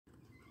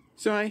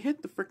So I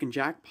hit the frickin'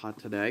 jackpot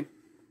today.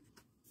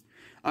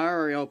 I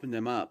already opened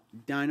them up.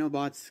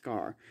 Dinobot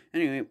Scarr.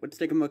 Anyway, let's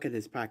take a look at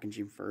his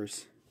packaging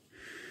first.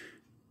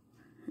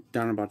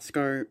 Dinobot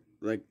Scarr,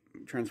 like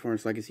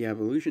Transformers Legacy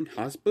Evolution,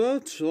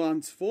 Hospital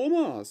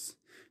Transformers,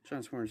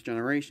 Transformers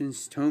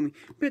Generations, Tommy,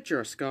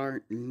 Picture of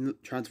Scarr,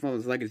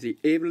 Transformers Legacy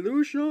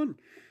Evolution.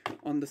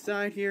 On the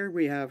side here,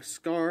 we have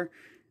Scarr,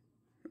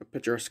 a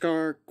picture of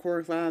Scarr,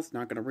 core class,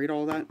 not gonna read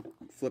all that.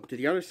 Flip to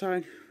the other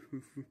side.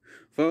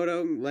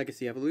 Photo,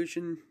 Legacy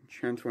Evolution,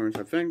 Transformers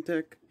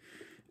Authentic.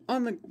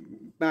 On the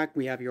back,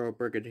 we have your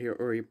Brigadier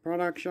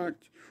product shot.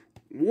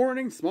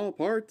 Warning, small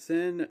parts,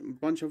 and a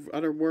bunch of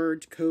other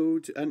words,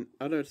 codes, and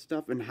other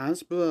stuff in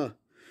Hasbro.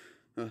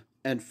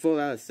 And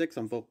 4 out of 6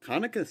 on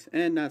Volcanicus.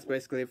 And that's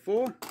basically it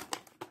for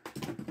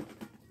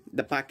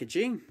the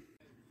packaging.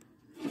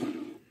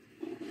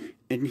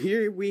 And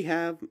here we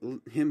have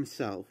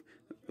himself.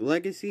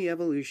 Legacy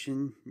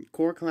Evolution,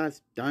 Core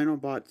Class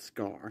Dinobot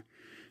Scarr.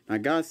 I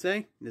gotta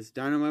say, this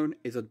Dino mode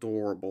is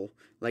adorable.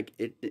 Like,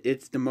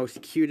 it's the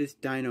most cutest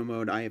Dino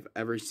mode I have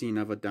ever seen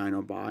of a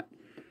Dinobot.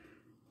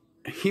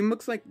 He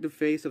looks like the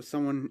face of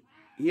someone.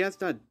 He has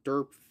that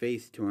derp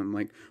face to him,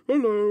 like,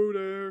 hello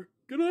there,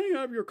 can I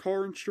have your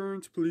car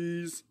insurance,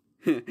 please?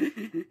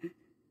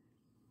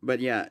 But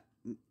yeah,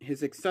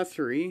 his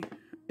accessory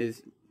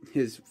is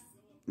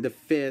the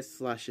fist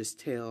slash his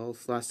tail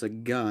slash a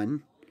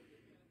gun.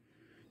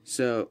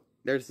 So,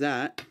 there's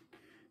that.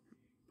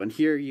 But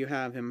here you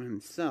have him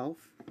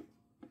himself.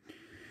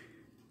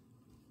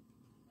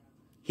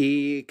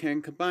 He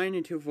can combine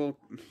into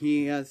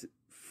he has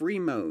 3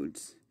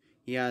 modes.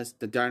 He has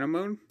the Dino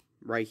mode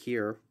right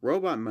here,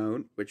 Robot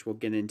mode, which we'll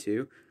get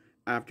into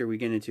after we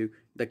get into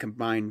the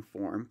combined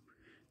form.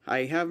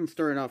 I have him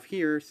started off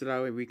here so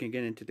that way we can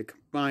get into the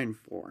combined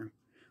form.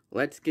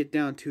 Let's get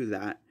down to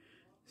that.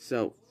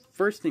 So,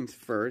 first things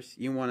first,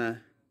 you want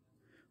to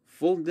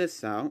fold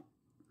this out.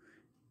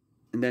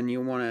 And then you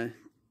want to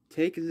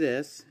take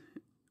this.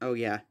 Oh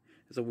yeah,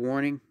 as a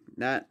warning,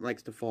 that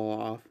likes to fall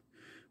off.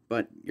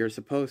 But you're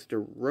supposed to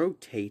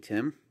rotate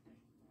him,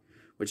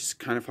 which is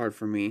kind of hard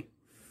for me.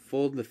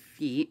 Fold the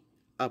feet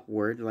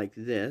upward like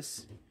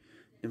this.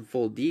 Then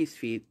fold these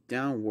feet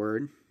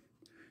downward.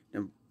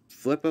 Then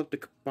flip up the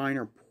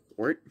combiner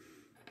port.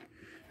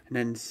 And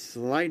then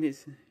slide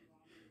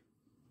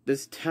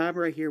this tab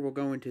right here will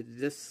go into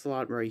this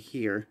slot right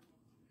here.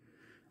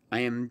 I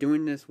am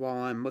doing this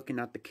while I'm looking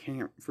at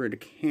the through the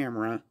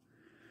camera.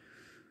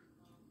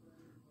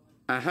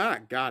 Aha,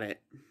 got it.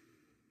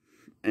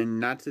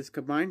 And that's his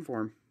combined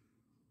form.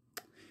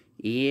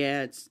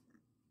 Yeah,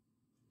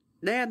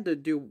 they had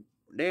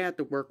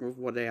to work with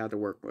what they had to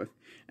work with.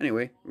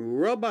 Anyway,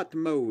 robot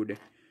mode.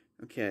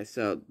 Okay,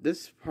 so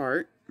this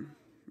part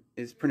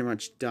is pretty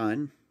much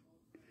done.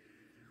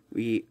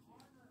 We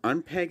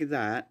unpeg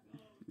that,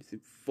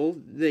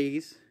 fold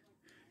these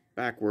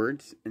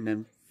backwards, and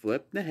then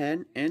flip the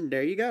head, and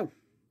there you go.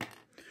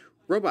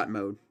 Robot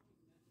mode.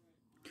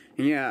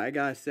 And yeah, I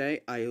gotta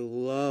say, I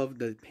love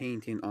the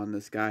painting on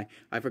this guy.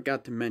 I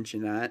forgot to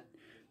mention that,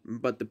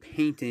 but the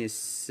painting is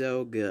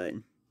so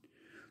good.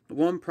 The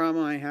one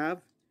problem I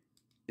have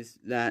is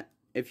that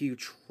if you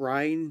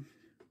try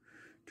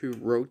to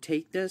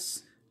rotate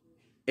this,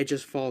 it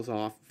just falls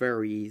off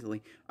very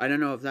easily. I don't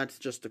know if that's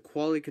just the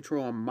quality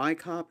control on my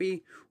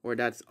copy, or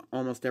that's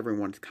almost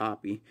everyone's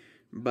copy.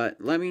 But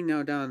let me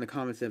know down in the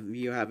comments if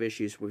you have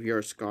issues with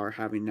your Scarr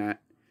having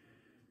that.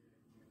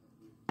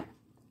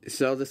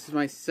 So this is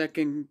my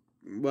second,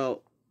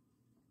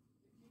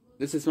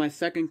 this is my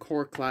second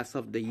core class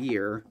of the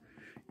year,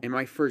 and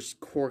my first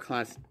core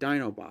class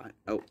Dinobot.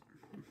 Oh,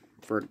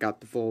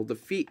 forgot to fold the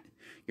feet.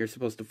 You're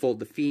supposed to fold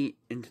the feet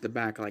into the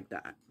back like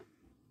that.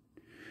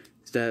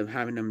 Instead of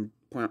having them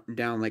point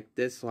down like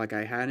this, like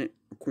I had it,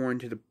 according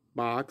to the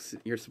box,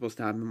 you're supposed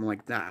to have them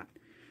like that,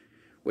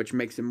 which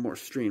makes it more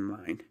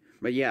streamlined.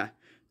 But yeah,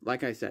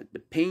 like I said, the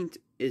paint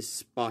is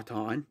spot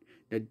on,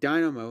 the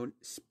Dino mode,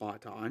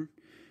 spot on,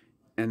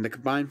 and the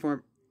combined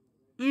form,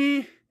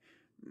 Kind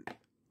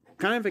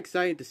of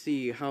excited to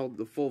see how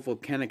the full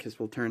Volcanicus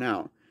will turn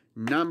out.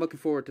 Not looking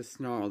forward to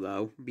Snarl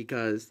though,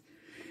 because,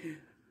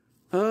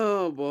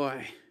 oh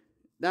boy,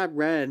 that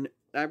red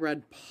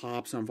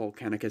pops on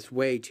Volcanicus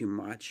way too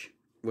much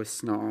with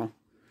Snarl.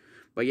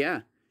 But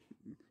yeah,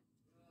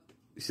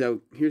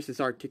 so here's his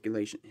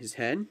articulation. His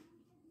head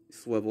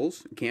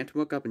swivels, can't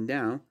look up and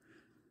down.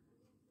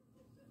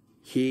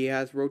 He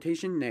has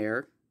rotation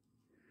there.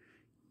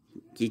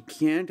 He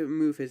can't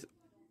move his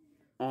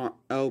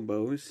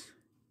elbows.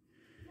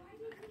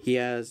 He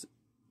has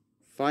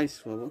 5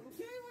 swivel.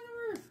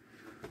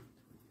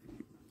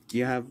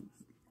 You have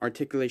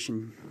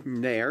articulation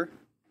there.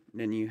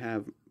 Then you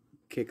have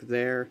kick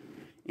there.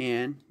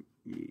 And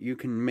you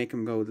can make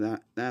him go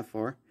that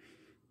far.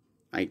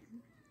 I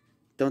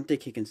don't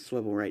think he can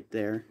swivel right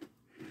there.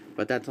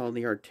 But that's all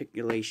the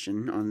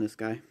articulation on this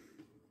guy.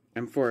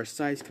 And for a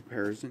size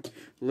comparison,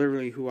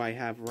 literally who I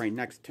have right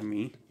next to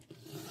me,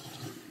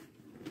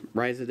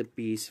 Rise of the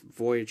Beast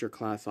Voyager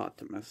class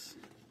Optimus.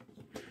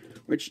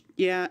 Which,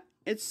 yeah,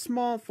 it's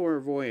small for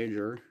a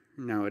Voyager,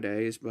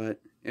 nowadays, but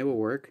it will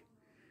work.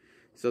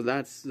 So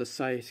that's the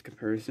size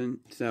comparison.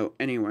 So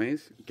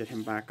anyways, get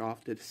him back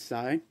off to the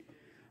side.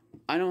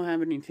 I don't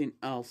have anything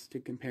else to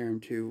compare him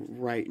to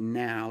right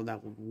now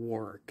that would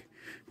work,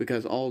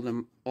 because all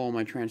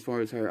my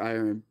Transformers are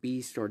either in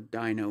Beast,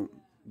 Dino,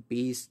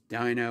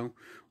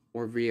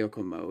 or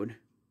Vehicle mode.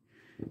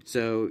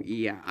 So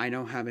yeah, I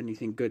don't have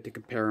anything good to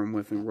compare him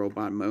with in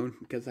Robot mode,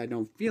 because I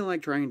don't feel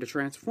like trying to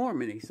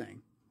transform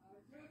anything.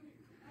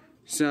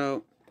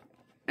 So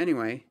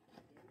anyway,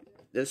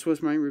 this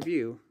was my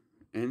review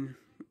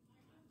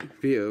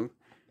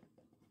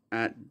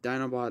at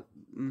dinobot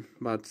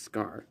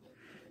scarr.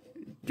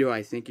 Do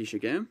I think you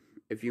should get him?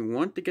 If you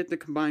want to get the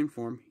combined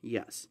form,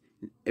 yes.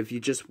 If you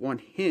just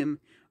want him,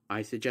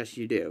 I suggest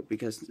you do,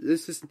 because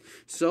this is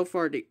so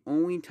far the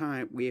only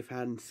time we have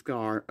had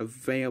scarr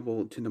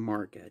available to the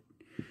market,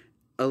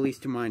 at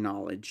least to my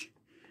knowledge.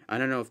 I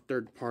don't know if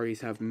third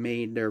parties have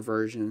made their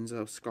versions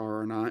of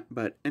scarr or not,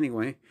 but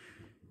anyway,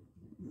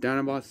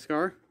 dinobot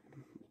scarr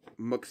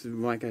looks,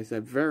 like I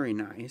said, very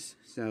nice.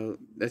 So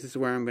this is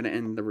where I'm going to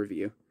end the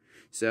review.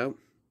 So,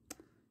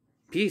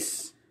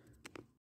 peace.